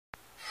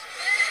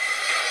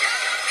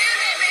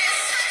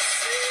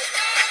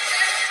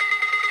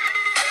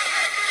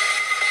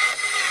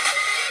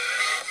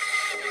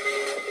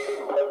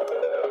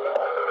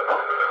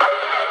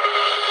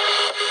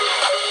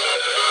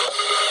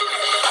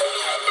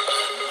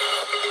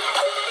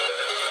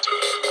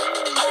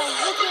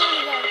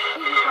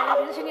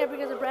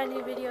brand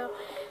new video.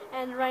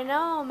 And right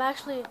now I'm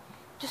actually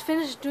just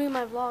finished doing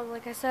my vlog.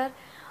 Like I said,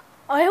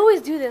 I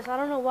always do this. I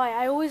don't know why.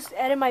 I always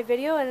edit my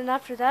video, and then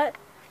after that,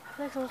 I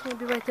feel like someone's gonna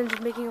be right there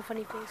just making a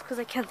funny face because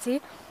I can't see.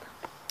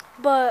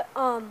 But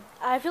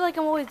I feel like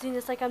I'm always doing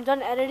this. Like I'm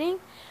done editing.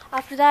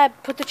 After that, I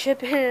put the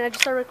chip in and I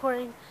just start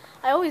recording.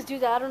 I always do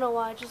that. I don't know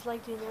why. I just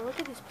like doing that. Look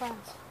at these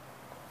plants.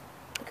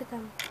 Look at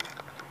them.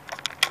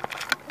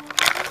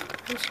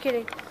 I'm just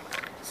kidding.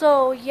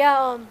 So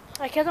yeah,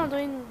 I kept on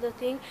doing the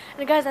thing,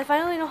 and guys, I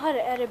finally know how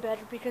to edit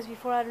better because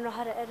before I didn't know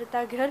how to edit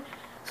that good.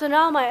 So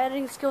now my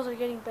editing skills are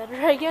getting better,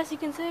 I guess you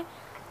can say.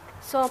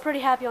 So I'm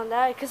pretty happy on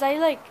that because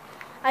I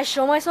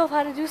show myself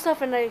how to do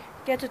stuff and I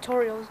get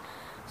tutorials.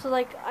 So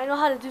like I know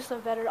how to do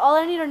stuff better. All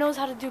I need to know is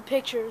how to do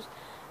pictures,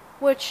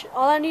 which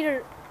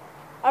I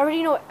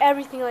already know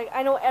everything. Like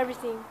I know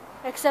everything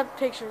except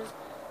pictures.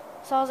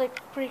 So I was like,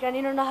 freak, I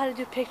need to know how to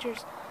do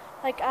pictures.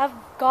 Like I've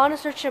gone to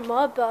search them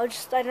up, but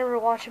I never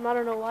watch them. I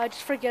don't know why. I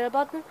just forget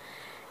about them,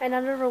 and I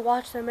never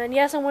watch them. And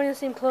yes, I'm wearing the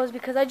same clothes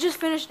because I just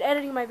finished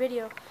editing my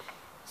video,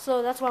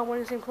 so that's why I'm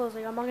wearing the same clothes.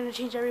 Like I'm not gonna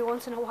change every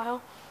once in a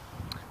while.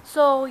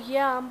 So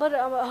yeah,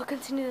 I'll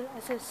continue.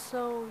 I said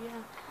so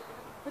yeah.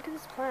 Look at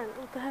this plant.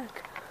 What the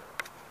heck?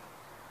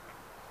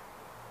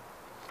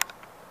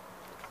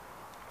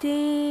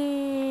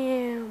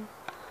 Damn.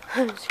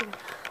 I'm just kidding.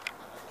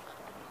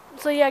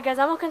 So yeah, guys,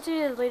 I'm gonna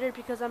continue this later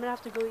because I'm gonna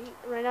have to go eat.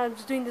 Right now, I'm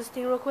just doing this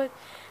thing real quick.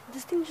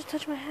 This thing just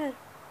touched my head.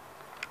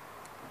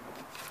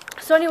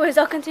 So anyways,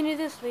 I'll continue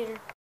this later.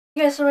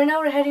 Okay, so right now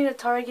we're heading to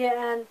Target,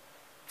 and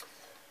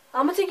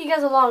I'm gonna take you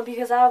guys along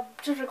because I'm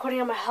just recording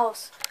at my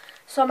house.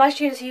 So I'm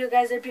actually gonna see you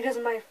guys there because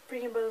my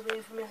freaking brother's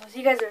waiting for me. So see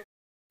you guys there.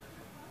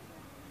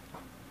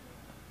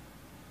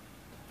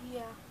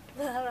 Yeah,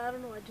 I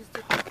don't know what I just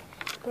did.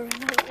 But right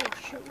now, oh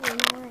shit, right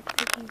now we're at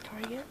freaking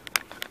Target,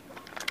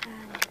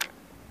 and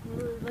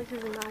like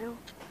there's an aisle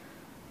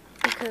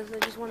because I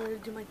just wanted to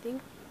do my thing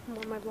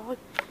on my vlog.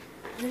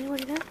 Is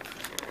anybody there?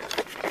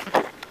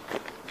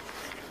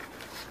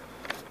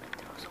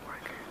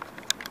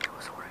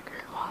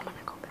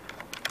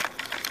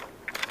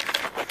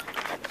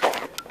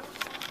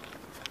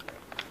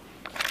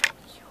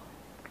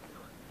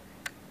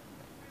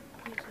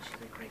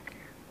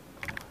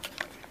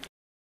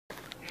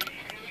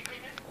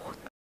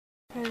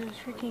 And it's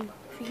freaking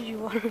Fiji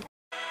water.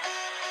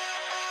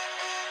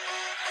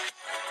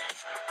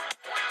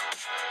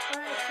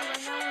 Alright, so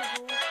right now we're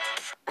home.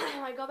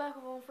 I got back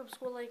home from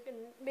school like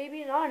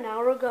maybe not an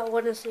hour ago. I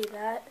wouldn't say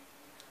that.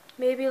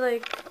 Maybe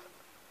like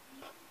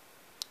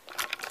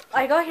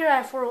I got here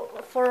at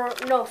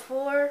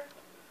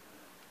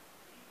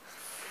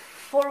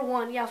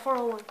 4:01. Yeah,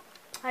 4:01.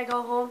 I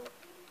got home.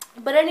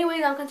 But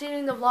anyways, I'm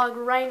continuing the vlog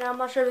right now. I'm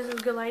not sure if this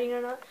is good lighting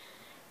or not.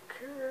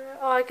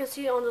 Oh, I can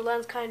see it on the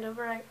lens kind of,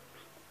 right?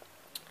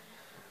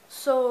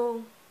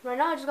 So, right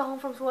now I just got home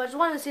from school. I just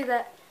wanted to say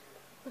that.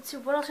 Let's see,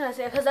 what else can I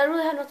say? Because I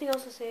really have nothing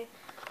else to say.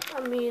 I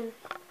mean,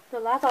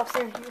 the laptop's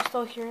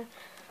still here.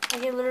 I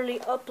can literally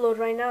upload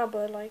right now,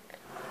 but like,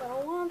 I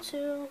don't want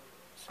to.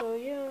 So,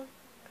 yeah.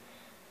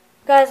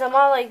 Guys, I'm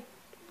on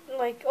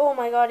like, oh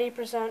my god,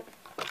 8%.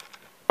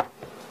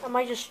 I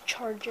might just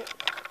charge it.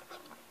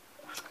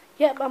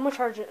 Yep, I'm gonna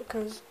charge it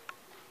because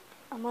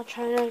I'm not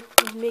trying to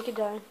make it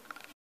die.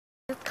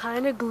 It's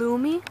kind of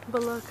gloomy,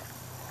 but look.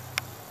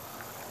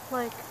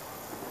 Like,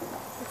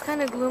 it's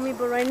kind of gloomy,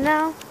 but right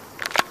now,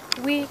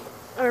 we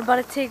are about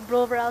to take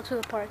Brover out to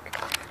the park.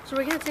 So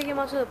we're going to take him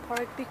out to the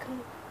park because,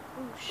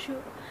 oh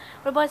shoot.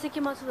 We're about to take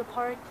him out to the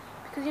park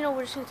because, you know,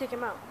 we're just going to take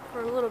him out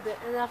for a little bit.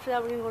 And after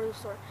that, we're going to go to the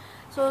store.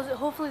 So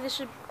hopefully this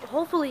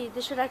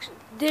should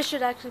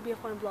actually be a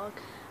fun vlog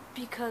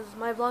because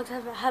my vlogs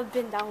have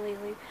been down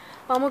lately.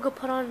 But I'm going to go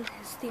put on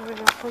his thing right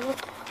now.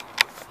 Look.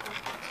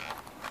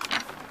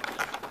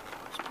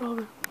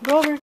 Brover.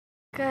 Brover.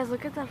 Guys,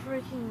 look at that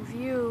freaking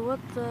view. What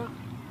the?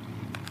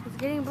 It's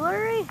getting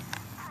blurry.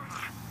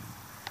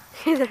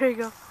 Okay, there we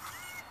go.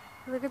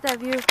 Look at that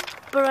view.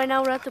 But right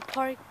now we're at the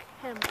park.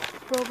 And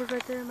Brover's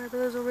right there. My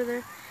brother's over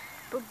there.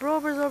 But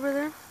Brover's over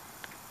there.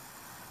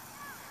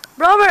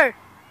 Brover!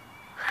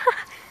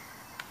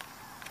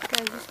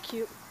 Guys, he's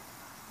cute.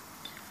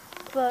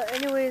 But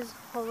anyways,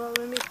 hold on.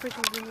 Let me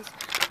freaking do this.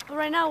 But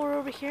right now we're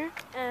over here.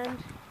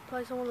 And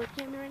probably someone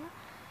looking at me right now.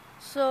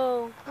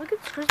 So, look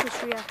at this Christmas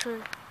tree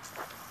actually.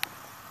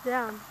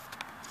 Damn.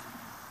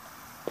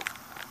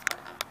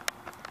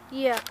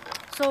 Yeah,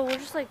 so we're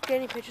just like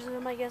getting pictures of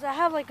him, I guess. I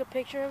have like a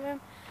picture of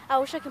him. I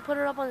wish I could put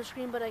it up on the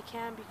screen, but I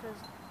can't because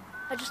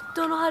I just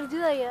don't know how to do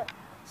that yet.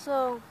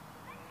 So,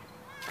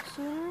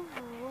 sooner?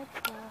 Or what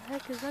the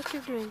heck is that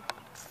kid doing?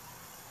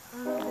 I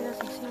don't know if you guys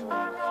can see him. I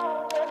don't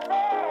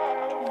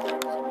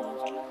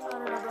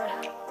know, but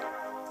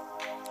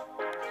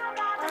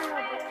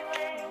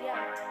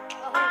yeah.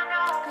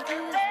 I'll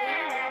continue this later.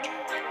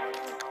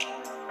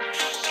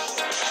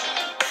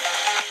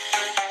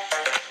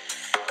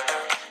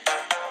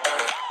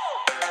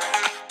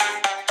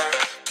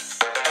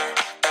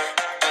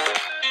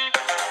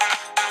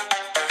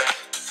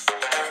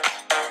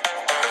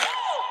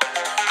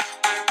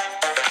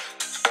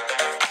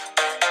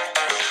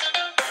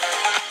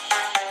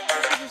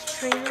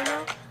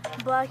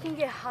 I can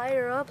get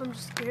higher up. I'm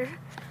just scared.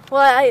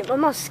 Well,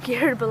 I'm not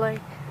scared, but like,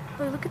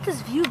 look at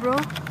this view, bro.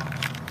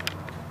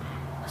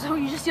 So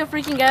you just see a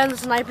freaking guy on the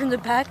sniper in the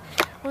back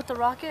with the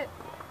rocket.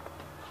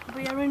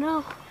 But yeah, right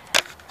now,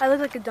 I look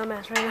like a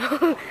dumbass right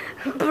now.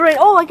 But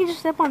oh, I can just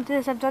step on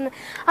this. I've done it.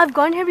 I've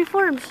gone here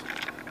before. I'm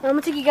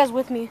gonna take you guys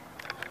with me.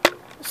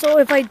 So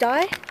if I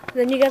die,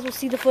 then you guys will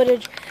see the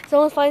footage.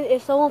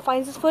 If someone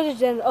finds this footage,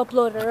 then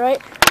upload it,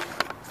 right?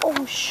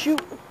 Oh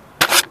shoot,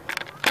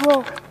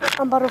 bro,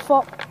 I'm about to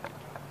fall.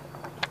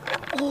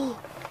 Oh,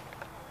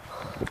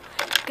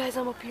 guys,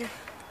 I'm up here.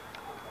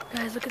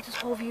 Guys, look at this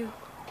whole view.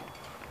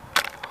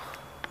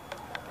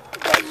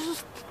 Guys, this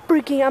is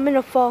freaking. I'm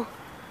gonna fall,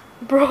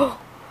 bro. Look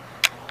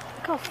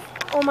how.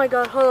 Oh my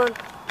God, hold on.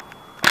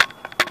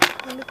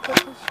 Let me put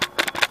this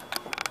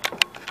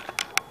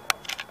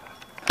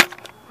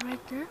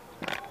right there.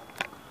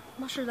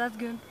 I'm not sure that's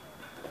good.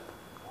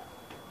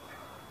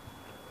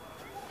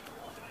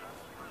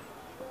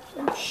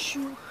 Oh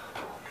shoot.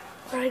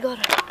 Alright, got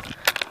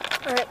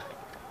it. Alright.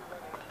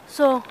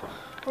 So,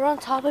 we're on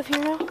top of here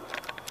now.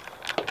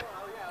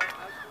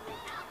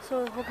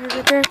 So, hope you're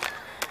good there.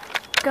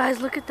 Guys,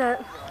 look at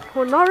that.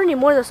 Well, not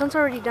anymore. The sun's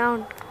already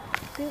down.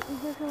 See, you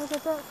guys can look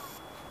at that.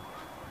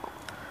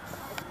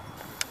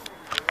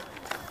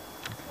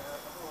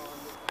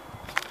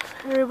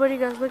 Everybody,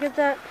 guys, look at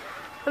that.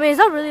 I mean, it's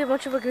not really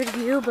much of a good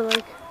view, but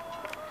like,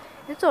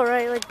 it's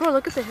alright. Like, bro,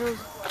 look at the hills.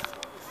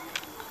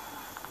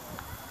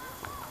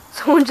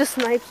 Someone just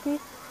snipes me.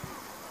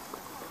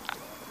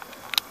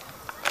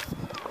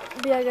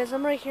 But yeah, guys,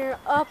 I'm right here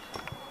up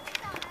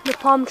the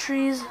palm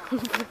trees.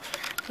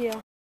 Yeah.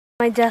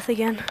 My death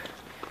again.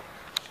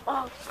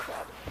 Oh,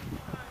 crap.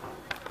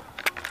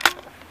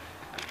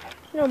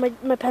 No,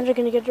 my pants are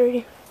gonna get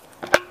dirty.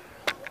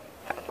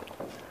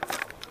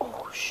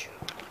 Oh, shoot.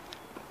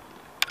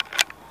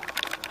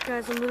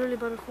 Guys, I'm literally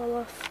about to fall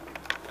off.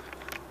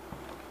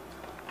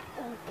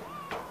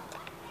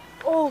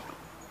 Oh.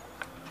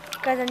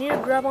 Guys, I need to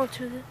grab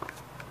onto this.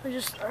 I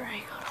just,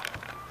 alright.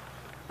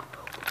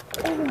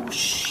 Oh,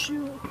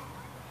 shoot.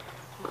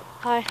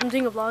 Hi, I'm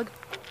doing a vlog.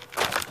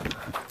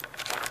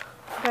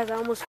 Guys, I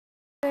almost.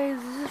 Guys,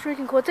 this is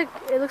freaking cool.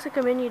 It looks like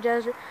a mini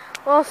desert.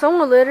 Oh,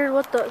 someone littered.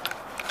 What the?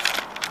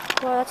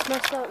 Wow, that's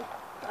messed up.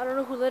 I don't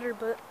know who littered,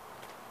 but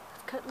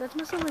that's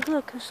messed up. Like,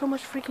 look, there's so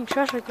much freaking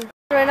trash right there.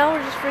 Right now,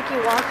 we're just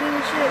freaking walking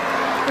and shit.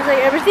 There's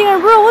like everything.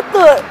 And bro, what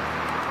the?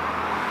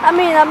 I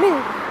mean,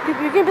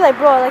 you're gonna be like,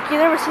 bro, like you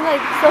never seen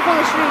like stuff on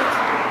the streets.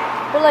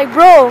 But like,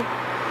 bro,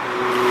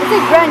 it's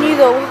like brand new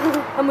though.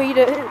 I'm gonna eat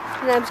it.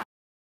 Nah,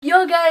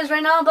 yo guys,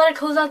 right now I'm about to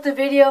close out the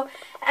video.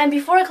 And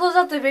before I close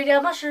out the video,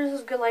 I'm not sure this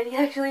is good lighting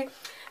actually.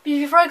 But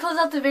before I close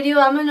out the video,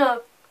 I'm gonna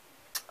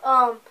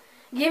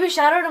give a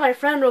shout out to my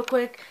friend real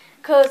quick.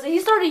 Cause he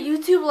started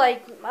YouTube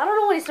like, I don't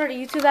know when he started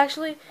YouTube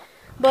actually.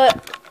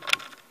 But,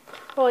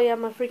 oh yeah,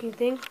 my freaking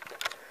thing.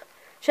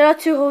 Shout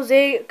out to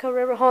Jose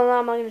Carrera. Hold on,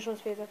 I'm not gonna show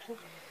his face actually.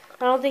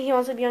 I don't think he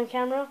wants to be on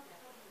camera.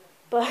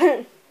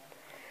 But,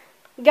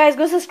 guys,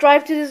 go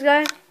subscribe to this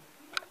guy.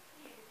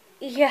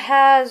 He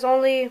has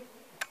only,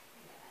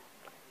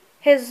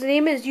 his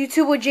name is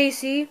YouTube with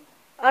JC.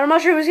 I'm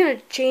not sure if he's going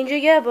to change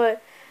it yet,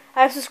 but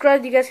I've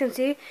subscribed, you guys can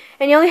see.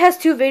 And he only has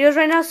 2 videos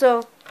right now,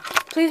 so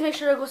please make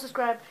sure to go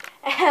subscribe.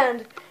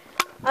 And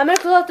I'm going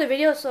to close out the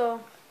video,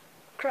 so,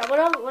 crap, what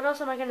else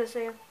am I going to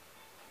say?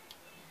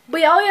 But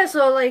yeah, oh yeah,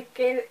 so like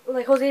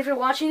Jose, if you're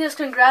watching this,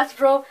 congrats,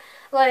 bro.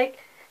 Like,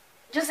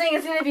 just saying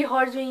it's going to be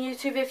hard doing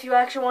YouTube if you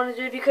actually want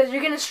to do it, because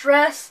you're going to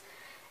stress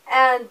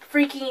and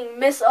freaking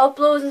miss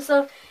uploads and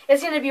stuff.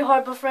 It's going to be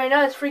hard, but for right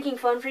now, it's freaking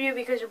fun for you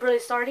because you're barely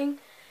starting.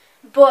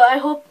 But I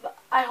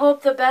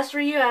hope the best for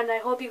you, and I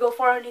hope you go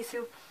far on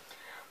YouTube.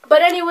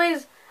 But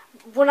anyways,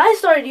 when I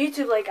started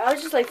YouTube, like, I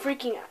was just like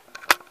freaking,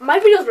 my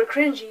videos were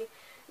cringy.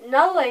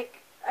 Now, like,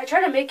 I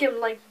try to make him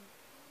like,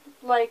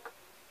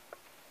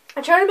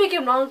 I try to make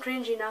him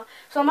non-cringy now.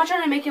 So I'm not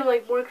trying to make him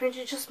like more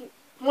cringy, just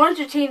more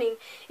entertaining,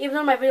 even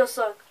though my videos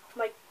suck.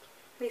 Like,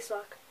 they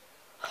suck.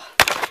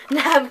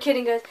 Nah, I'm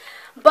kidding, guys.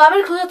 But I'm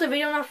gonna close out the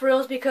video now for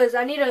reals because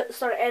I need to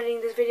start editing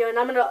this video, and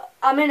I'm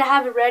gonna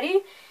have it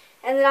ready,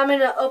 and then I'm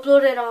gonna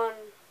upload it on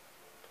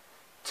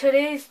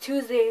today's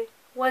Tuesday,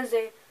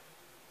 Wednesday.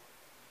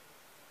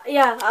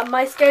 Yeah,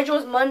 my schedule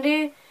is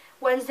Monday,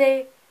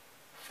 Wednesday,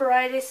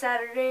 Friday,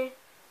 Saturday.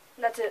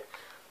 And that's it.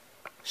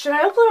 Should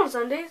I upload on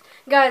Sundays,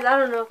 guys? I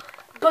don't know.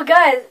 But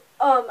guys,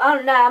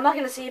 I'm not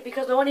gonna say it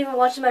because no one even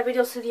watches my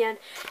videos to the end.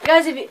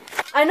 Guys,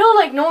 I know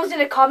like no one's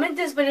gonna comment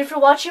this, but if you're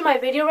watching my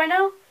video right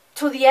now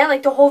to the end,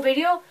 like the whole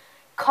video,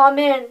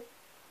 comment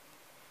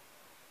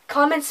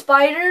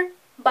spider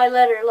by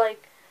letter,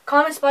 like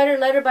comment spider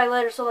letter by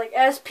letter. So like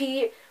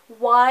SPYDER.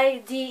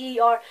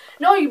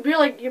 No, you're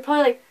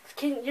probably like,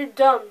 you're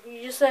dumb.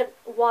 You just said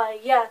Y.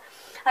 Yeah,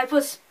 I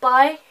put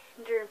spider.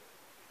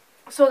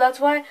 So that's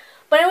why.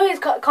 But anyways,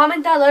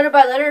 comment that letter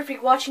by letter if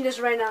you're watching this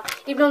right now.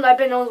 Even though I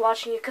bet no one's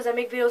watching it because I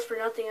make videos for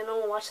nothing and no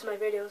one watches my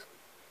videos.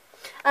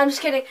 I'm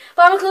just kidding.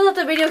 But I'm going to close out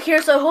the video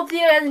here, so I hope you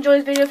guys enjoyed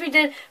this video. If you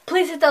did,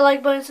 please hit that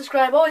like button,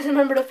 subscribe. Always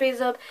remember to phase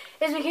up.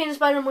 It's me,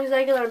 Spider, Moise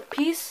Aguilar, and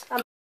peace.